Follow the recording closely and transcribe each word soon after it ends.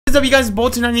What's up, you guys? It's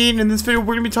Bolton98, and in this video we're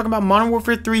going to be talking about Modern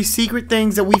Warfare 3 secret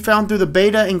things that we found through the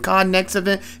beta and COD Next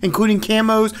event, including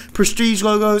camos, prestige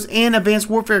logos, and advanced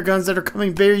warfare guns that are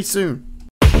coming very soon.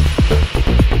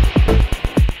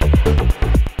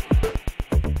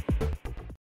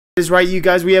 Is right, you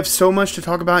guys, we have so much to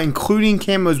talk about, including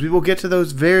camos. We will get to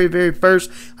those very first.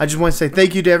 I just want to say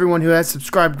thank you to everyone who has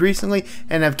subscribed recently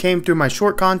and have came through my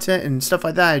short content and stuff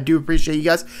like that. I do appreciate you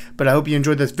guys, but I hope you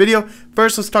enjoyed this video.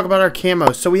 First, let's talk about our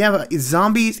camos. So we have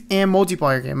zombies and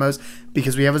multiplayer camos.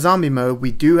 Because we have a zombie mode,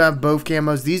 we do have both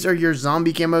camos. These are your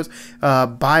zombie camos,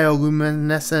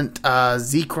 bioluminescent,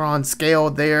 Zekron scale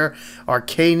there,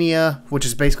 Arcania, which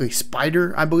is basically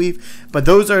spider, I believe. But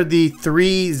those are the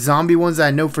three zombie ones that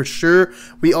I know for sure.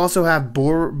 We also have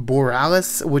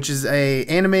Borealis, which is a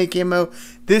anime camo.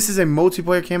 This is a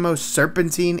multiplayer camo,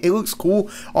 Serpentine. It looks cool.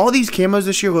 All these camos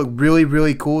this year look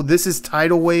really cool. This is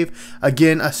Tidal Wave.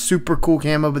 Again, a super cool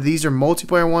camo, but these are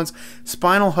multiplayer ones.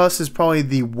 Spinal Husk is probably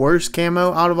the worst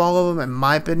camo out of all of them, in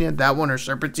my opinion. That one or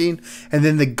Serpentine. And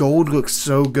then the gold looks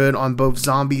so good on both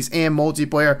zombies and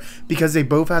multiplayer because they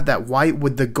both have that white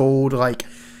with the gold, like,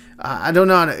 I don't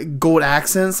know, gold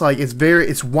accents. Like,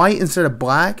 it's white instead of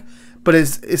black. But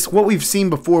it's what we've seen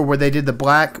before where they did the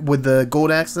black with the gold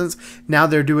accents. Now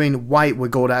they're doing white with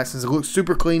gold accents. It looks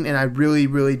super clean, and I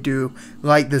really do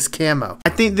like this camo. I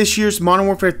think this year's Modern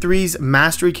Warfare 3's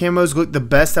Mastery camos look the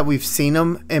best that we've seen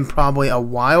them in probably a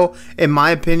while. In my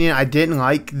opinion, I didn't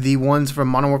like the ones from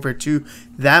Modern Warfare 2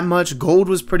 that much. Gold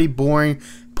was pretty boring.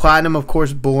 Platinum, of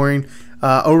course, boring.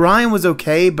 Orion was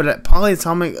okay, but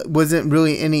Polyatomic wasn't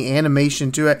really any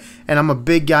animation to it, and I'm a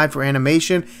big guy for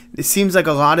animation. It seems like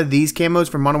a lot of these camos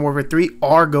for Modern Warfare 3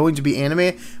 are going to be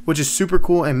animated, which is super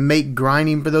cool and make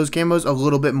grinding for those camos a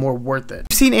little bit more worth it.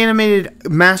 We've seen animated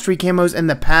Mastery camos in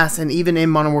the past and even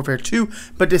in Modern Warfare 2,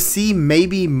 but to see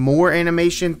maybe more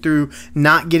animation through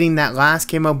not getting that last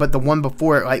camo, but the one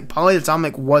before it, like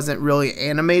Polyatomic wasn't really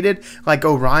animated like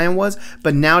Orion was,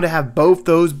 but now to have both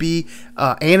those be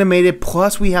animated,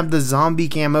 plus we have the zombie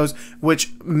camos,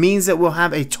 which means that we'll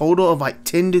have a total of like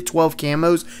 10 to 12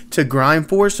 camos to grind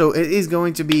for. So it is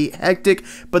going to be hectic,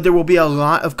 but there will be a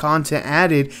lot of content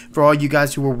added for all you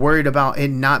guys who were worried about it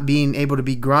not being able to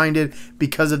be grinded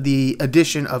because of the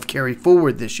addition of Carry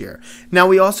Forward this year. Now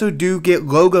we also do get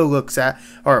look at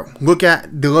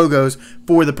the logos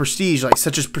for the Prestige, like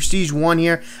such as Prestige 1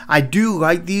 here. I do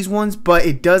like these ones, but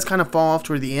it does kind of fall off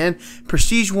toward the end.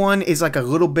 Prestige 1 is like a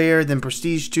little bear, then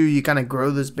Prestige 2 you kind of grow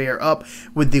this bear up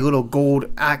with the little gold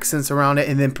accents around it,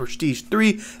 and then Prestige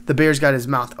 3 the bear's got his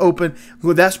mouth open.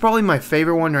 Well, that's probably my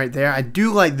favorite one right there. I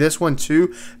do like this one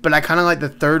too, but I kind of like the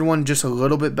third one just a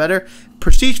little bit better.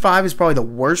 Prestige 5 is probably the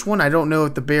worst one. I don't know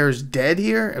if the bear is dead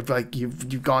here, if like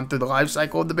you've gone through the life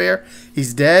cycle of the bear,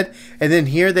 he's dead. And then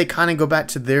here they kind of go back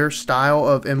to their style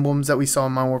of emblems that we saw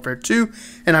in Modern Warfare 2,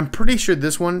 and I'm pretty sure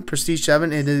this one, Prestige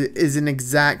 7, it is an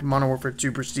exact Modern Warfare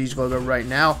 2 Prestige logo right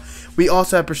now. We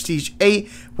also have Prestige 8,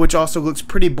 which also looks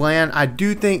pretty bland. I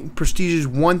do think Prestiges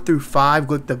 1 through 5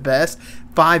 look the best,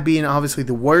 5 being obviously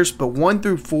the worst, but 1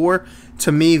 through 4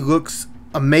 to me looks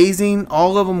amazing.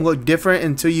 All of them look different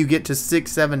until you get to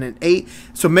 6, 7, and 8.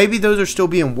 So maybe those are still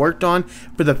being worked on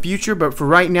for the future, but for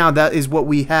right now, that is what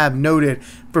we have noted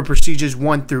for Prestiges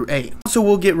 1 through 8. Also,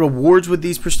 we'll get rewards with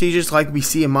these Prestiges like we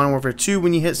see in Modern Warfare 2.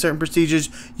 When you hit certain Prestiges,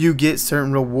 you get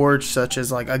certain rewards such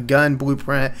as like a gun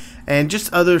blueprint and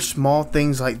just other small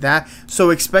things like that.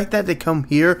 So expect that to come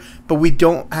here, but we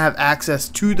don't have access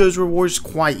to those rewards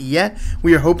quite yet.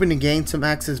 We are hoping to gain some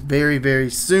access very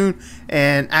soon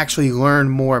and actually learn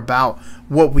more about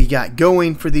what we got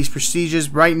going for these Prestiges.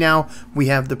 Right now we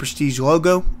have the Prestige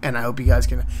logo, and I hope you guys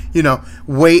can, you know,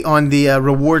 wait on the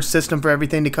reward system for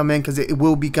everything to come in, because it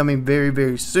will be coming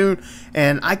very soon.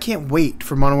 And I can't wait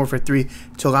for Modern Warfare 3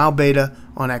 to allow beta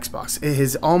on Xbox. It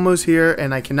is almost here,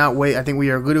 and I cannot wait. I think we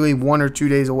are literally 1 or 2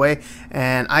 days away,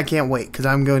 and I can't wait because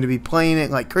I'm going to be playing it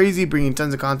like crazy, bringing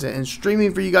tons of content and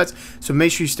streaming for you guys. So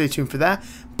make sure you stay tuned for that.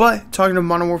 But talking to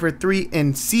Modern Warfare 3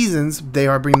 and seasons, they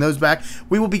are bringing those back.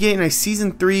 We will be getting a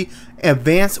Season 3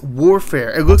 Advanced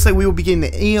Warfare. It looks like we will be getting the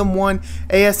EM1,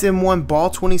 ASM1, Ball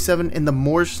 27, and the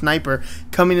Morse Sniper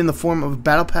coming in the form of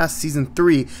Battle Pass Season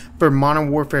 3 for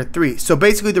Modern Warfare 3. So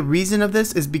basically the reason of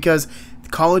this is because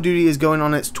Call of Duty is going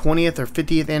on its 20th or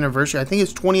 50th anniversary. I think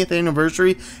it's 20th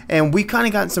anniversary, and we kind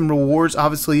of got some rewards,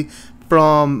 obviously,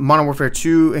 from Modern Warfare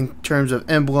 2 in terms of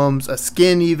emblems, a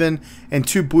skin even, and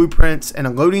 2 blueprints and a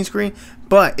loading screen.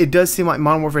 But it does seem like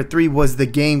Modern Warfare 3 was the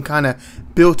game kind of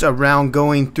built around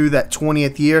going through that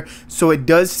 20th year. So it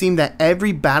does seem that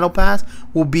every battle pass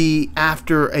will be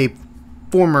after a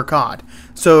former COD.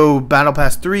 So Battle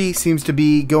Pass 3 seems to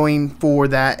be going for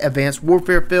that Advanced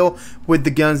Warfare feel with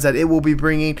the guns that it will be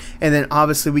bringing, and then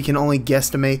obviously we can only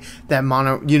guesstimate that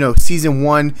Season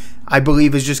 1 I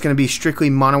believe is just going to be strictly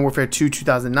Modern Warfare 2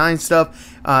 2009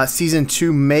 stuff. Season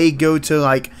 2 may go to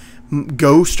like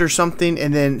Ghost or something,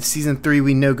 and then Season 3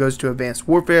 we know goes to Advanced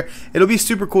Warfare. It'll be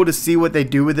super cool to see what they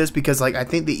do with this, because like I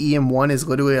think the EM1 is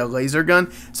literally a laser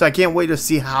gun, so I can't wait to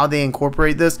see how they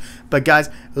incorporate this. But guys,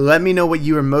 let me know what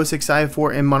you are most excited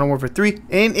for in Modern Warfare 3,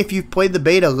 and if you've played the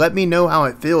beta, let me know how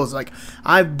it feels. Like,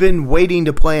 I've been waiting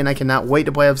to play and I cannot wait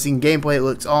to play. I've seen gameplay, it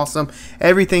looks awesome,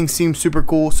 everything seems super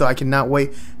cool, so I cannot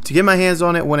wait to get my hands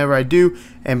on it whenever I do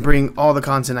and bring all the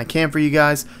content I can for you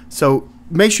guys. So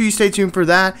make sure you stay tuned for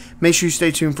that. Make sure you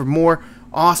stay tuned for more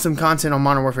awesome content on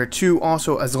Modern Warfare 2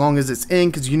 also, as long as it's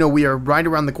in, because we are right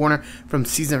around the corner from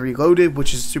Season Reloaded,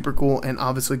 which is super cool, and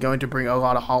obviously going to bring a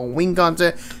lot of Halloween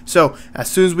content. So as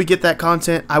soon as we get that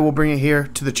content, I will bring it here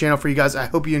to the channel for you guys. I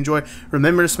hope you enjoy.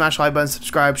 Remember to smash the like button,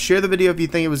 subscribe, share the video if you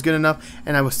think it was good enough,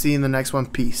 and I will see you in the next one.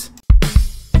 Peace.